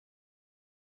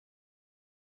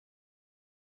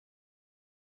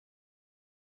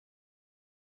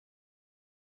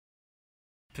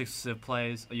Pixel Sift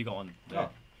plays. Oh, you got one there. Oh.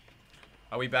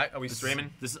 Are we back? Are we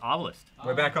streaming? This is Arbalest.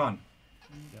 We're back on.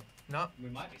 Yep. No. We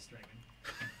might be streaming.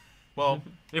 Well,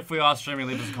 If we are streaming,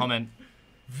 leave us a comment.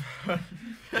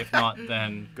 If not,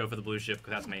 then go for the blue shift,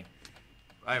 because that's me.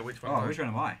 hey, which one? Oh, which one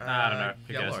am I? I don't know.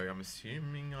 Who Yellow. cares? I'm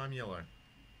assuming I'm yellow.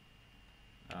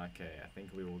 Okay, I think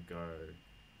we will go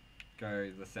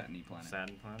Go the Saturny planet.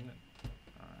 Saturn planet.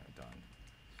 Alright, done.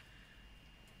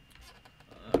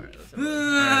 Alright, let's have a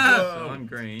look. Alright, so I'm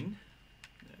green.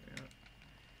 There we go.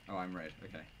 Oh, I'm red.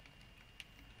 Okay.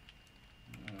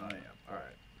 Oh, yeah.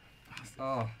 Alright.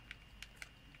 Oh.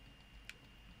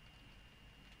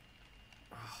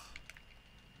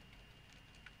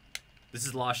 This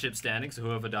is last ship standing, so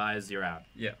whoever dies, you're out.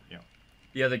 Yeah. Yeah.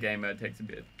 The other game mode takes a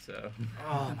bit, so.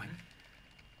 Oh my.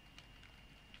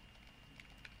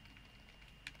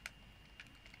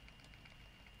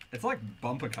 It's like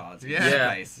bumper cars. Yeah. In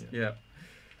Yeah. space. Yeah.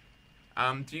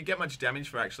 Do you get much damage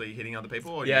for actually hitting other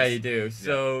people? Or Yeah, just- you do.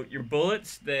 So your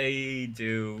bullets, they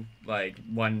do like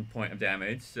 1 point of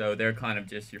damage, so they're kind of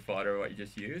just your fodder, what you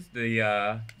just used.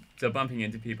 So bumping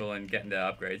into people and getting the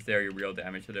upgrades, they're your real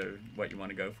damage, so they're what you want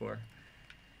to go for.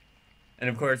 And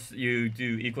of course, you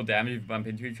do equal damage if you bump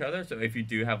into each other. So if you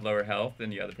do have lower health than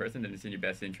the other person, then it's in your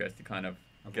best interest to kind of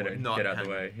get Avoid. Not out of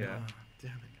the hanging. way. Yeah. Oh,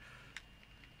 damn it.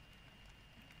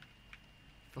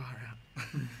 Far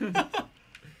out.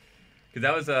 Because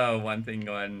that was one thing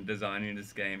on designing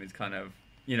this game is kind of,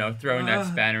 you know, throwing that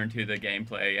spanner into the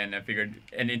gameplay, and I figured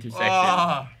an intersection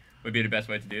Ah. would be the best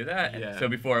way to do that. Yeah. So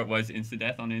before it was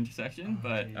insta-death on the intersection,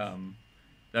 but jeez.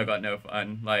 that got no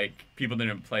fun. Like, people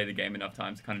didn't play the game enough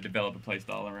times to kind of develop a play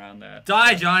style around that.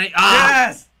 Die, Johnny! Ah!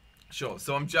 Yes! Sure.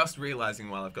 So I'm just realizing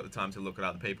while I've got the time to look at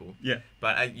other people. Yeah.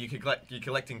 But you're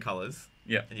collecting colours.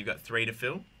 Yeah. And you've got 3 to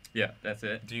fill. Yeah, that's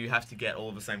it. Do you have to get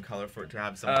all the same colour for it to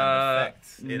have some kind of effect?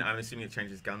 n- I'm assuming it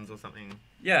changes guns or something.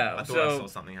 Yeah, I thought I saw so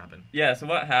something happen. yeah, so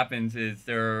what happens is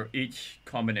there are each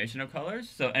combination of colors.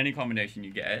 So any combination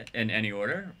you get in any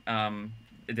order,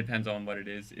 it depends on what it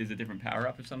is a different power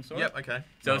up of some sort. Yep. Okay.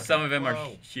 So Oh, okay. some of them are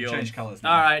Whoa. shields. Change colours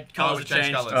now. Alright, Oh, colors we have changed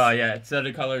changed. colours. Oh yeah, so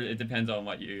the color, it depends on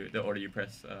the order you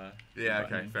press. Yeah. the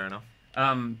Okay. button. Fair enough.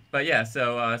 But yeah,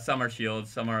 so some are shields,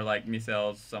 some are like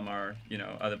missiles, some are, you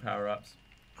know, other power ups.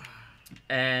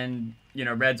 And, you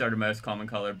know, reds are the most common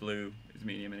color, blue is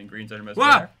medium, and then greens are the most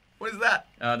Wow! rare. What is that?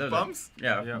 Those Bums? Are,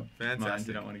 yeah, Yeah. mines, Fantastic.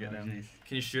 you don't want to get Oh, them. jeez.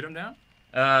 Can you shoot him down?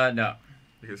 No.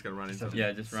 You just gotta run Just into have them.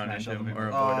 Yeah, just run Smash into other them people. or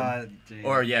avoid them. Jeez.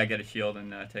 Or, yeah, get a shield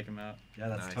and take them out. Yeah,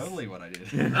 that's Nice. totally what I did.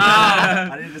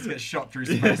 Ah! I didn't just get shot through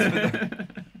space with them.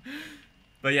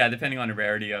 But yeah, depending on the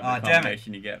rarity of the Damn it.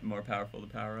 combination, you get more powerful the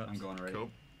power ups. I'm going already.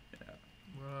 Cool.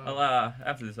 I'll,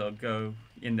 after this, I'll go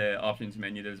in the options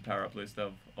menu. There's a power up list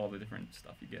of all the different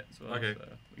stuff you get as well. Okay. So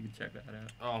we can check that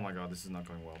out. Oh my god, this is not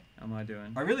going well. How am I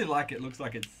doing? I really like it. Looks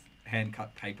like it's hand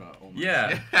cut paper almost.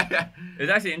 Yeah. There's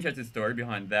actually an interesting story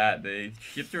behind that. The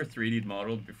ships were 3D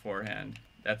modeled beforehand.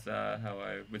 That's how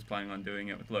I was planning on doing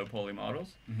it with low poly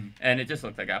models. Mhm. And it just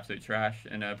looked like absolute trash.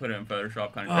 And I put it in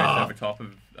Photoshop, kind of traced over top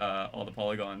of all the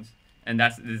polygons. And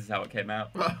this is how it came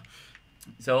out.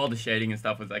 So all the shading and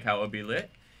stuff was like how it would be lit.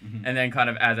 Mhm. And then kind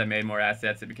of as I made more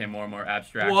assets, it became more and more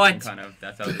abstract. What? And kind of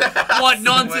that's how What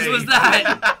nonsense was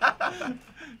that?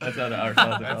 that's how the art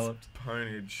style developed.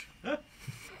 Ponage.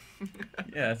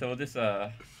 Yeah, so we'll just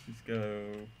go.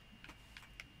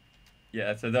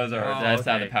 Yeah, so those are Oh, that's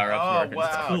how the okay. power ups Oh, work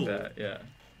and stuff wow. like that. Yeah.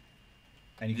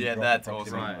 And you can Yeah, drop that's the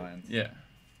proximity awesome. lines. Yeah.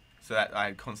 So that I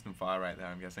had constant fire rate there.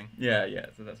 I'm guessing. Yeah,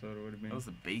 so that's what it would have That been. was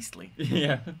a beastly.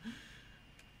 Yeah.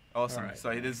 Awesome. Alright.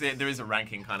 So there is a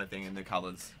ranking kind of thing in the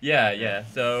colours. Yeah.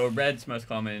 So red's most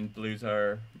common, blues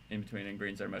are in between, and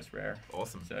greens are most rare.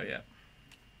 Awesome. So yeah.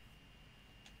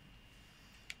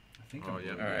 I think Oh I'm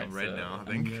yeah, blue. Alright, I'm red so now. I I'm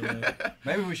think. yellow.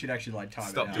 Maybe we should actually like time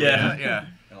Stop it out. doing Yeah. that.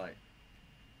 Yeah. Like,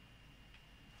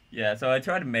 Yeah, so I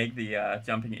try to make the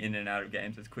jumping in and out of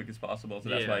games as quick as possible, so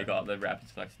that's why Yeah. you got the rapid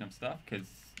selection of stuff, because,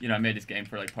 you know, I made this game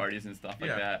for, like, parties and stuff like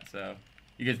Yeah. that, so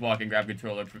you just walk and grab a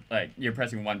controller, like, you're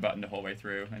pressing one button the whole way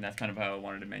through, and that's kind of how I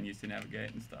wanted the menus to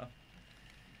navigate and stuff.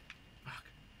 Fuck.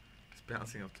 It's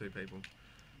bouncing off 2 people.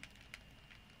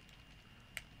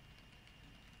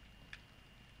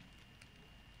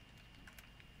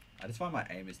 I just find my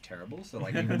aim is terrible, so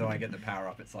like even though I get the power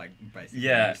up, it's like basically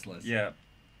Yeah, useless. yeah.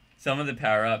 Some of the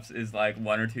power-ups is, like,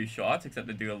 1 or 2 shots, except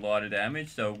they do a lot of damage,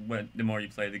 so the more you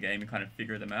play the game, you kind of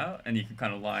figure them out, and you can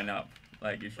kind of line up,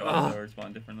 like, your shots or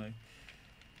respond differently.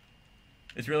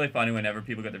 It's really funny whenever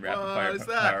people get the rapid What fire is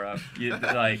that? power up.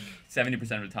 Like 70%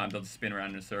 of the time they'll just spin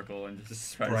around in a circle and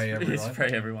just try spray to everyone? spray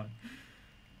everyone.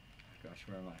 Gosh,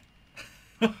 where am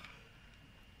I? You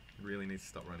really need to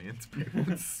stop running into people.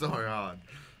 It's so hard.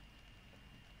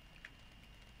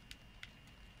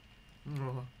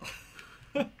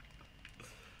 It's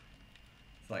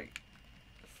like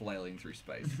flailing through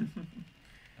space.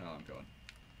 Oh, I'm gone.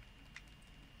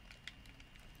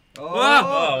 Oh, Whoa!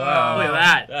 wow. Look at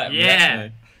that. That Yeah.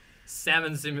 wrecked me.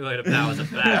 Salmon simulator powers are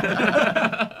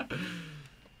back.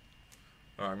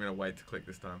 Alright, I'm gonna wait to click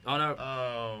this time. Oh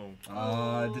no.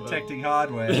 Oh. detecting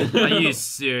hardware. Are you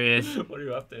serious? What are you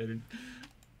updated?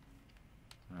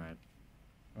 Alright.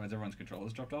 Oh, has everyone's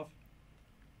controllers dropped off?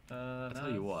 I'll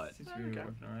tell you what. Seems to be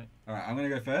working alright. Alright, I'm gonna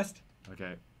go first.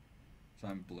 Okay. So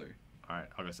I'm blue. Alright,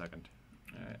 I'll go second.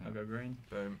 Alright, I'll go green.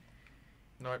 Boom.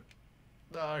 Nope.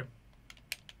 No.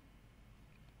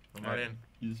 I'm not in.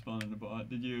 You just spawned in the bot.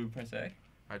 Did you press A?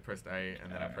 I pressed A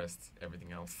and then I Alright. pressed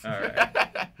everything else. Alright.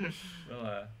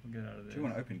 We'll get out of Do this. you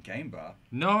want to open game bar?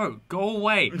 No, go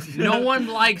away. No one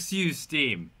likes you,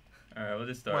 Steam. Alright, we'll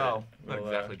just start. Well, it. not We'll,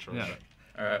 exactly true. yeah.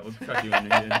 but- Alright, we'll chuck you in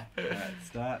again. Alright,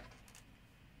 start.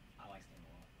 I like Steam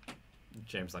a lot.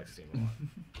 James likes Steam a lot.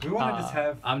 We want to just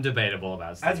have, I'm debatable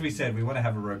about Steam. as we said, we want to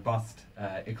have a robust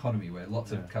economy where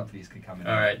lots Yeah. of companies can come in.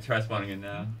 Alright, try spawning in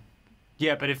now.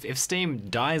 Yeah, but if Steam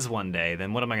dies one day,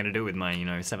 then what am I going to do with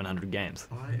my 700 games?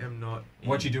 I am not.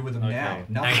 What you do with them Okay,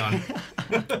 now? hang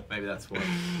Nothing. Maybe that's what.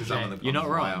 Because I'm on the You're not comms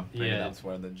wrong. wire. Maybe Yeah. that's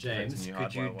where the James, defense new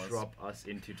could you hardwire was. drop us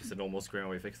into just a normal screen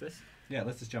while we fix this? Yeah,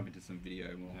 let's just jump into some video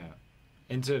and we'll...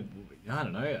 Into, I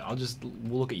don't know,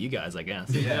 we'll look at you guys, I guess.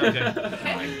 Yeah,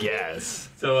 okay. I guess.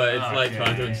 So it's like Okay.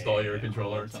 trying to install your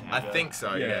controller or something. I like that. think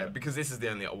so, yeah. Yeah. Because this is the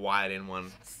only wired-in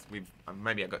one. We've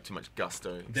maybe I got too much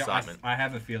gusto, Yeah, excitement. I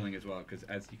have a feeling as well, because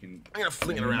as you can... I'm gonna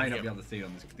fling it you around may not here. be able to see it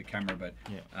on the camera, but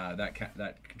Yeah.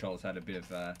 that controller's had a bit of,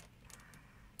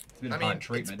 I hard mean,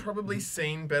 treatment. it's probably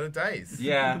seen better days.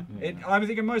 Yeah, I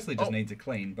think it mostly just Oh. needs a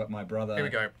clean, but my Here we brother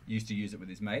go. used to use it with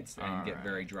his mates and get Alright.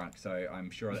 very drunk, so I'm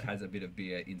sure it has a bit of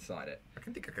beer inside it. I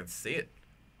can think I can see it.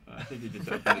 I think you just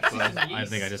opened it twice. I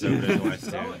think I just opened it twice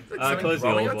too. Like Close something the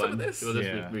growing old on top one. of this? We'll just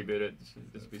Yeah. reboot it.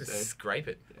 Just be Just safe. scrape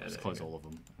it. Yeah, Just there close you all of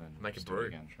them. And Make just a do brew.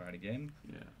 again. Try it again.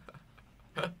 go.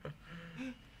 Yeah.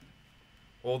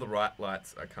 All the right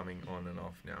lights are coming on and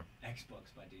off now.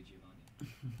 Xbox by D.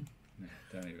 Giovanni. No,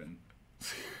 don't even.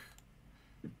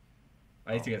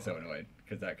 I used to get so annoyed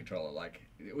because that controller, like,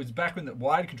 it was back when the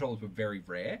wired controllers were very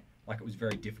rare. Like, it was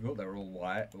very difficult. They were all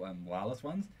wireless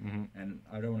ones, and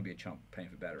I don't want to be a chump paying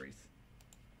for batteries.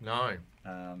 No. I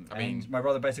I mean, mean- my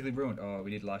brother basically ruined. Oh,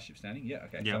 we did last ship standing. Yeah,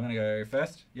 okay. Yeah. So I'm gonna go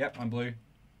first. Yep, I'm blue.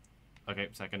 Okay,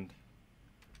 second.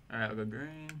 Alright, I'll go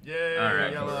green. Yay,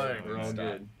 Alright, yellow. we're all Start.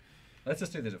 good. Let's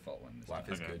just do the default one. This Life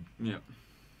time. is Okay. good. Yep.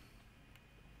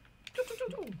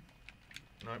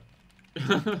 Nope.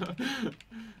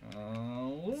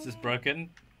 Oh, Is this broken?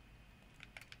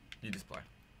 You just play.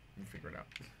 You figure it out.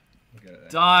 look at it there.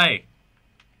 Die!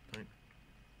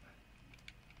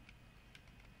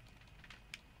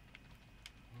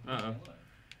 Uh-oh.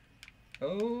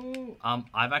 Oh.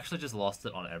 I've actually just lost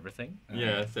it on everything.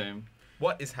 Yeah, same.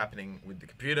 What is happening with the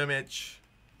computer, Mitch?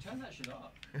 Turn that shit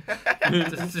off.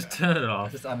 just turn it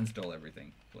off. Just uninstall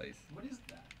everything, please. What is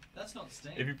that? That's not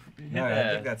Steam. If you No, I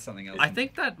yeah. think that's something else. I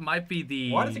think that might be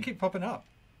the. Why does it keep popping up?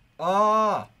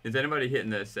 Ah. Is anybody hitting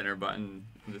the center button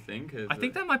of the thing? 'Cause I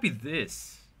think that might be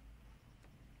this.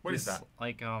 What is This, that?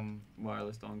 Like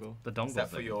wireless dongle. the dongle Is that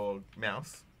for thing. your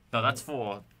mouse? No, that's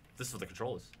for. This is for the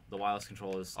controllers. The wireless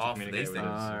controllers to Oh, for communicate these with things.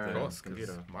 Ah, Of the course, because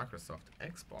computer. Microsoft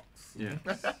Xbox. Yeah.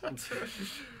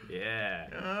 Yeah.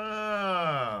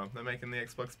 Ah, they're making the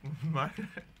Xbox.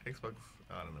 Xbox.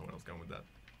 I don't know where I was going with that.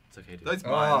 It's okay. Dude. Those Oh,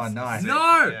 buttons. nice.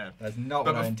 No! Yeah. That's not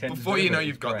But what I intended. before to do, you know but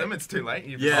you've it's got great. them, it's too late.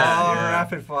 You've Yeah. Oh, yeah.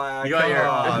 rapid fire! You got come your-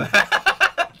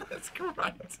 on. That's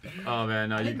great. Oh man,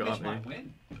 no, I you think got Mitch me. might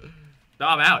win. No,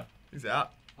 I'm out. He's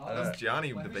out. Oh, That's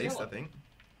Gianni with Wait, the who's beast, I yellow? think.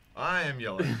 I am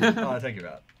yellow. Oh, take it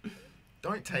out.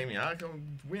 Don't take me out. I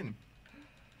can win.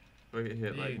 We'll get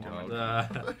hit like You one.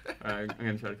 dog. Alright, I'm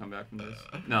gonna try to come back from this.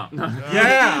 No, no.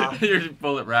 Yeah! Your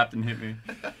bullet wrapped and hit me.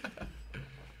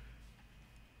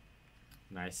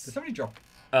 Nice. Did somebody drop?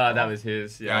 That was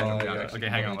his. Yeah. Yeah, I Oh, dropped yeah. down. Okay,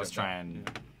 hang on. Yeah. Let's try and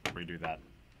redo that.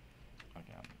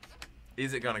 Okay.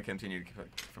 Is it going to continue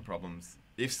for problems?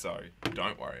 If so,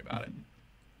 don't worry about it.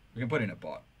 We can put in a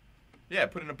bot. Yeah,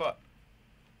 put in a bot.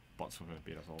 Bots will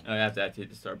beat us all. I have to actually hit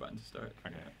the start button to start.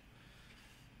 Okay.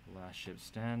 Last ship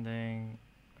standing.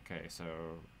 Okay, so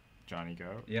Johnny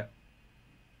go. Yep.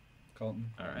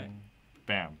 Colton, Alright.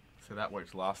 Bam. So that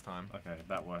worked last time. Okay,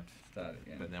 that worked. start it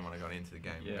again. But then when I got into the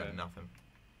game, we Yeah. got nothing.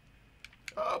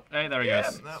 Oh, Hey, there he yeah,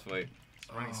 goes. no. Sweet.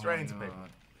 It's running straight into people.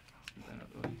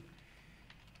 God.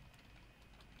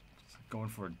 going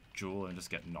for a jewel and just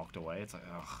get knocked away. It's like,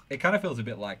 ugh. It kind of feels a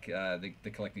bit like the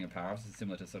collecting of power-ups is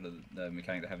similar to sort of the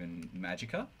mechanic they have in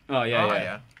Magicka, Oh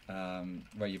yeah,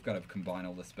 where you've got to combine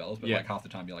all the spells, but Yeah. like half the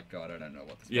time you're like, God, I don't know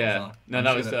what the spells Yeah. are. No, I'm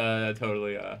that just was gonna-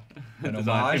 totally An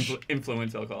design homage?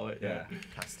 influence. I'll call it. yeah.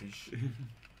 Pastiche.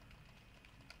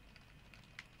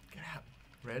 Get out.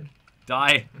 Red.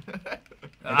 Die. It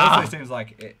also seems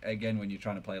like, again, when you're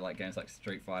trying to play like games like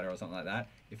Street Fighter or something like that,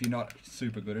 if you're not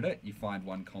super good at it, you find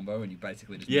one combo and you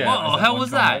basically just Yeah. memorize Whoa, that how one was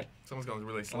combo. that? Someone's going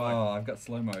really slow. Oh, I've got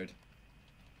slow mode.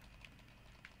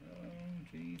 Oh,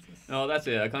 Jesus. No, that's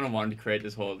it. I kind of wanted to create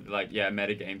this whole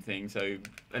meta game thing. So,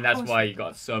 and that's why you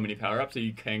got so many power ups, so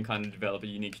you can kind of develop a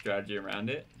unique strategy around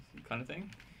it, kind of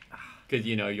thing. Because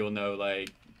you'll know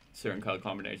like certain color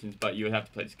combinations, but you would have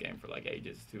to play this game for like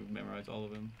ages to memorize all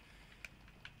of them.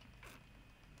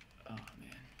 Oh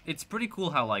man. It's pretty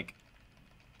cool how like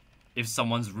if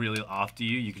someone's really after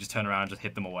you, you can just turn around and just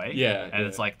hit them away. Yeah, And yeah.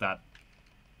 it's like that.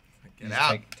 You Get just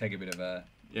out. take a bit of a...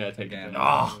 Yeah, take Again. it.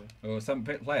 Oh. Oh, some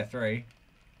player 3.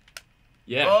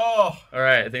 Yeah. Oh. All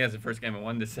right. I think that's the first game I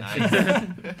won this session.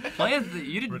 Players,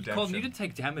 you didn't Redemption. Colin, you didn't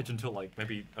take damage until like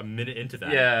maybe a minute into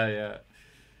that. yeah.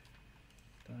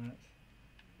 That.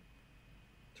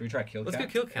 Should we try kill Let's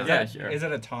count? go kill count. Yeah, sure. Is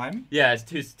it a time? Yeah, it's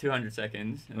 200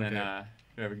 seconds, and then Okay.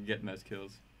 whoever can get the most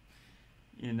kills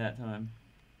in that time.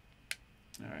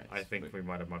 All right. I think we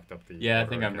might have mucked up the. Yeah, I order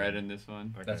think I'm again. red in this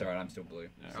one. Okay. That's alright, I'm still blue.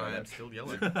 Yeah. So Oh, I'm that's, still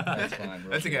yellow. that's fine.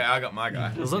 That's okay. I got my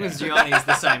guy. As long as Gianni's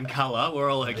the same color, we're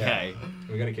all okay.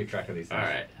 We gotta keep track of these All things.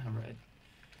 right, I'm red.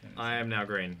 I am now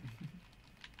green.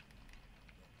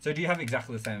 So do you have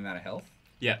exactly the same amount of health?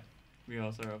 Yeah, we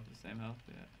also are of the same health.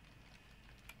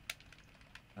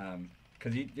 Yeah.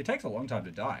 Because it takes a long time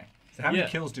to die. So how many Yeah.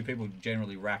 kills do people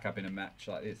generally rack up in a match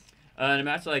like this? In a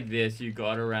match like this, you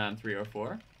got around 3 or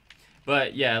 4.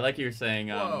 But yeah, like you were saying,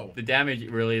 Whoa. the damage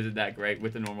really isn't that great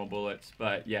with the normal bullets.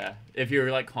 But yeah, if you're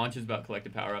like conscious about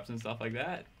collecting power ups and stuff like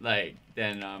that, like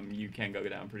then you can go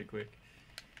down pretty quick.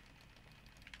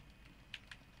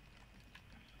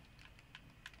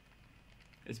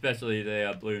 Especially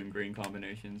the blue and green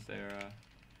combinations,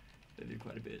 they do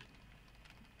quite a bit.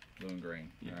 Blue and green.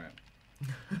 Yeah.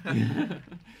 Alright.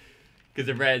 Because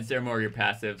the reds, they're more your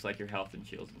passives, like your health and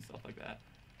shields and stuff like that.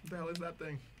 What the hell is that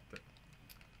thing?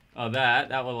 Oh, that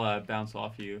will bounce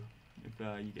off you if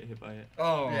you get hit by it.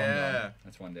 Oh, I'm Yeah. done.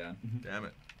 That's one down. Damn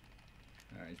it.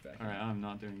 Alright, he's back. All right, I'm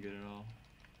not doing good at all.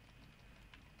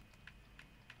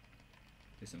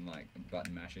 Do some like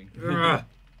button mashing. Ugh.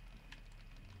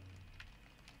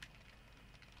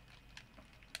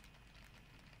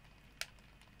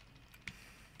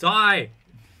 Die!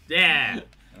 Yeah!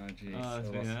 Oh jeez. Oh,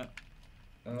 so yeah.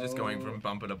 I'm just going from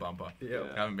bumper to bumper. Yeah.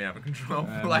 I haven't been out of control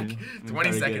Alright, for like I'm gonna 20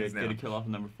 try to seconds get a now. kill off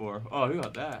number 4. Oh, who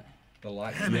got that? the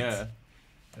light. Yeah,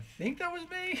 I think that was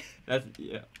me. that's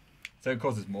yeah. So it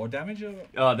causes more damage. Or...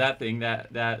 Oh, that thing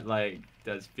that like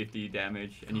does 50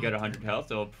 damage, and you got 100 health,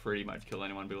 so it'll pretty much kill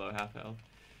anyone below half health.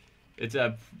 It's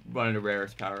one of the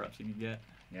rarest power ups you can get.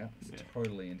 Yeah, it's Yeah.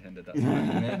 totally intended. That's what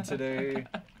I meant to do.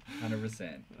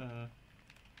 100%. Uh,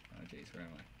 Oh jeez, where am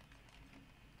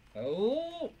I?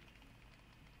 Oh.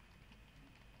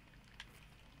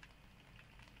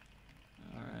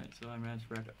 Alright, so I managed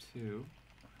to rack up 2.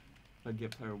 If I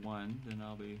get player 1, then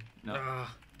I'll be... No,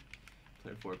 Ah,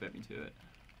 player 4 bet me to it.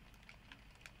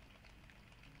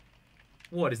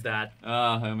 what is that?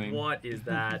 Homing. What is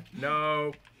that?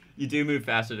 No! You do move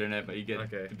faster than it, but you get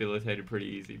Okay. debilitated pretty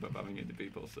easy by bumping into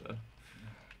people, so...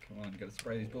 Come on, gotta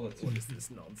spray these bullets. What is this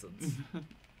nonsense?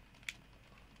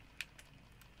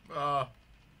 Oh, How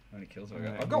many kills have I got?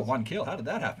 Alright, I've got he's- 1 kill. How did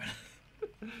that happen?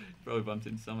 Probably bumped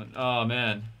into someone. Oh,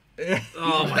 man.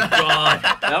 Oh my god!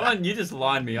 That one, you just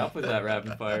lined me up with that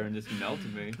rapid fire and just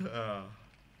melted me. oh.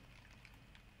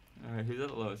 Alright, who's at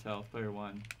the lowest health? Player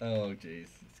 1. Oh jeez.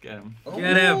 Let's get him.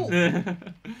 Get him!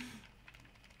 Oh.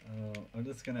 Oh, I'm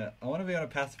just gonna. I want to be on a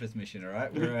pacifist mission. All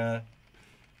right, we're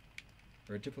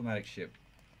a diplomatic ship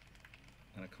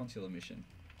on a consular mission.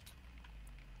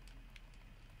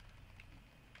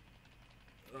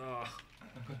 Ugh.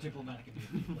 I've got diplomatic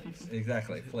immunity, please.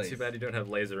 Exactly, please. Too bad you don't have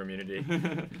laser immunity.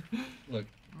 Look,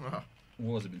 Oh.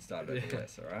 wars have been started over Yeah.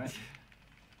 this. All right.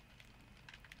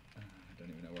 I don't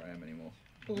even know where I am anymore.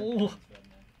 Oh.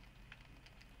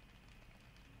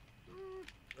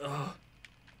 Ugh.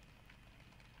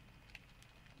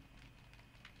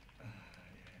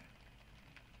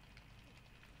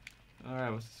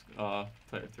 Alright, what's this?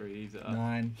 Player 3, he's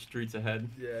 9. streets ahead.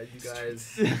 Yeah, you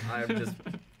guys. I'm just.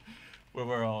 Where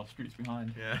we're all streets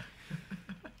behind. Yeah.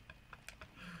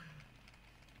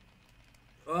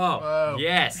 Oh! Whoa.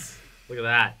 Yes! Look at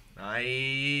that.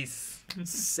 Nice.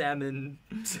 salmon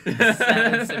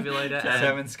simulator and,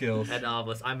 7 skills. and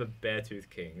Arbalest. I'm a Beartooth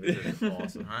King. This is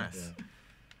awesome. Nice. Yeah.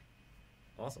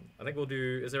 Awesome. I think we'll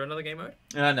do. Is there another game mode?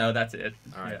 No, that's it.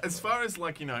 All right. As far as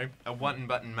like a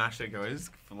button masher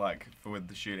goes for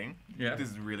the shooting, Yeah.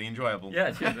 this is really enjoyable. Yeah,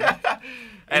 it's good.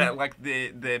 And like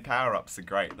their power ups are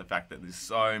great. The fact that there's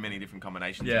so many different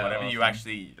combinations. Yeah, and whatever you awesome.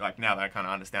 actually like now that I kind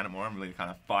of understand it more, I'm really kind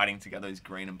of fighting together those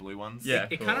green and blue ones. Yeah.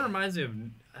 It cool. kind of reminds me of.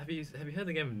 Have you heard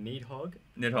the game Needhog?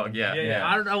 Nidhogg, yeah.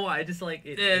 I don't know why. I just like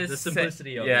it, Yeah, the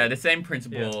simplicity of yeah, it. the same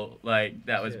principle like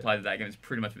that was Yeah. applied to that game is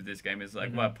pretty much with this game. Is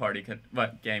like Mhm.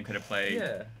 what game could I play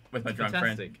Yeah. with my It's drunk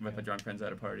friends fantastic. with my drunk friends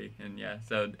at a party, and yeah,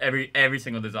 so every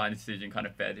single design decision kind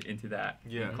of fed into that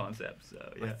Yeah. concept. So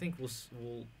I yeah. think we'll.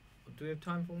 Do we have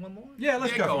time for one more? Yeah,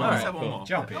 let's Yeah, go go for on, it. let's have one cool. more.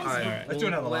 Jump in. All right. Let's do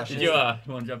another Well, last Did shot.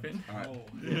 you want to jump in? All right. Oh.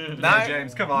 No,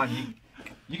 James, come on.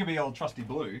 You can be old trusty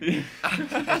blue.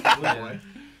 Am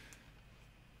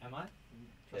I?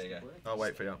 There you go. I'll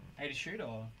wait for you. A to shoot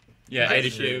or? Yeah, Left A to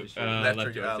shoot. left,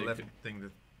 Left joystick. left thing to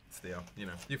steal. You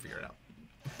figure it out.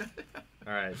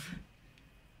 All right.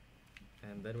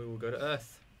 And then we will go to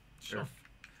Earth. Sure.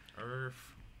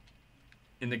 Earth.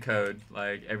 In the code,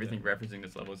 like everything referencing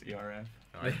this level is ERF.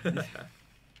 All right.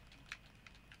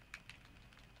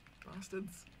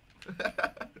 Bastards.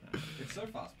 It's so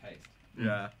fast paced.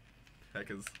 Yeah.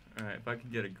 Hackers. All right, if I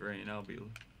could get a green, I'll be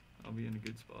in a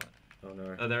good spot. Oh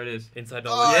no. Oh, there it is. Inside Oh,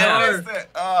 knowledge. yeah. I missed it.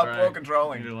 Oh, Right. poor I need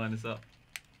controlling. to line this up.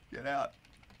 Get out.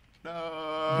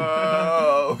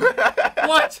 No.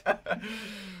 What?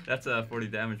 That's 40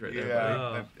 damage right there. Yeah,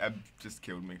 Wow. that just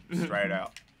killed me straight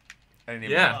out. I didn't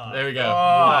even. Yeah, there we go. Oh.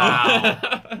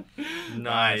 Wow.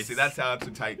 Nice. See, that's how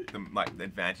to take the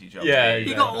advantage of Yeah, the,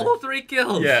 You got all 3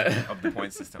 kills. Yeah. of the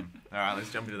point system. All right,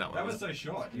 let's jump into that one. That was so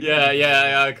short.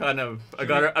 Yeah, I kind of, I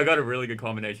got a really good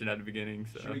combination at the beginning,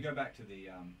 so. Should we go back to the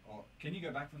or can you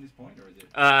go back from this point, or is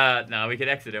it? No, we could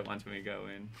exit it once when we go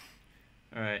in.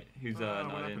 All right, who's what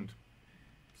not in? happened?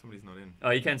 Somebody's not in. Oh,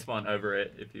 you can spawn over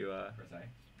it if you Press A.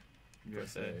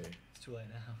 USA. It's too late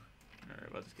now. All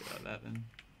right, we'll just get out of that then.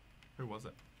 Who was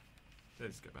it?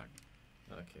 Let's go back.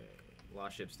 Okay.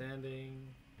 Last ship standing.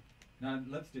 No,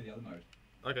 let's do the other mode.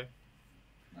 Okay.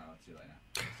 No, it's too late now.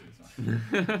 Let's do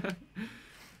this one.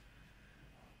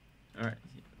 All right.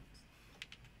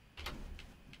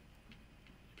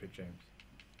 Pick James.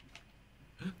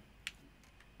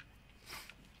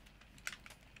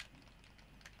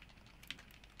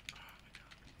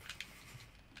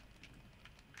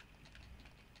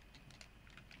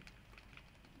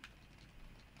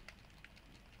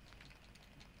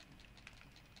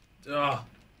 Oh,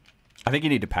 I think you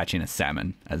need to patch in a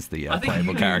salmon as the I think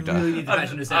playable you character. really need to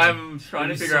patch in a salmon. I'm trying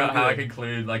to It'd be figure so out how I good. can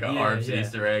include like a Yeah, ARBS yeah.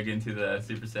 Easter egg into the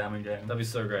Super Salmon game. That'd be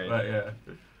so great. But yeah.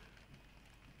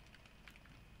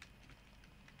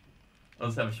 I'll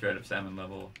just have a straight up salmon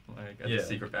level, like as Yeah. a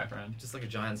secret background. Just like a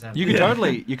giant salmon. You could Yeah.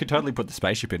 totally put the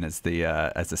spaceship in as the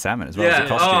salmon as well as Yeah. a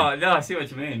costume. Oh no, I see what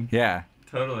you mean. Yeah.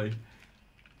 Totally.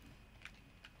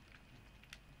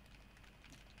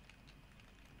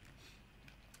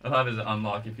 I'll have it as an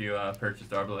unlock if you purchase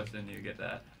Arbalest and you get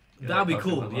that. Get That'd be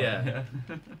costume cool, unlock. yeah.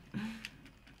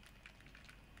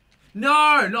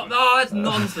 No, not no, that's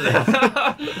nonsense.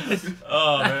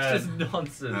 Oh That's man. just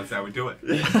nonsense. That's how we do it.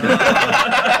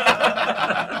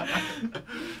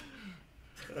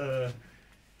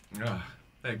 Ah,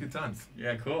 hey, good times.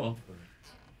 Yeah, cool.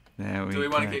 There we Do we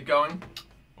want to go. keep going?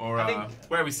 Or I think-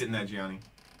 where are we sitting there, Gianni?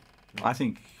 I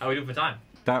think How we do for time?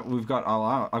 that we've got.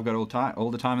 Oh, I've got all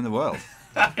the time in the world.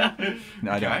 No, I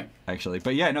Okay. don't actually.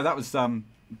 But yeah, no, that was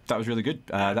really good.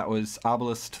 That was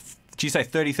Arbalest. Did you say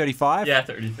 3035? Yeah,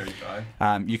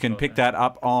 3035. You can Cool, pick man. that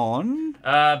up on.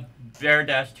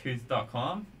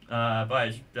 Bear-tooth.com.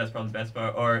 That's probably the best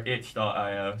part. Or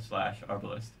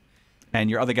itch.io/Arbalest. And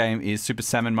your other game is Super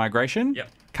Salmon Migration. Yep.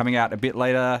 Coming out a bit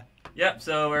later. Yep,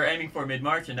 so we're aiming for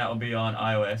mid-March, and that will be on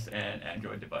iOS and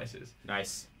Android devices.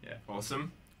 Nice.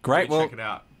 Awesome. Great. Go Well, check it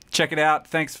out. check it out.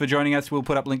 Thanks for joining us. We'll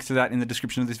put up links to that in the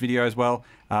description of this video as well.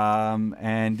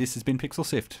 And this has been Pixel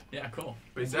Sift. Yeah, cool.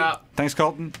 Peace out. Thanks,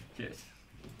 Colton. Cheers.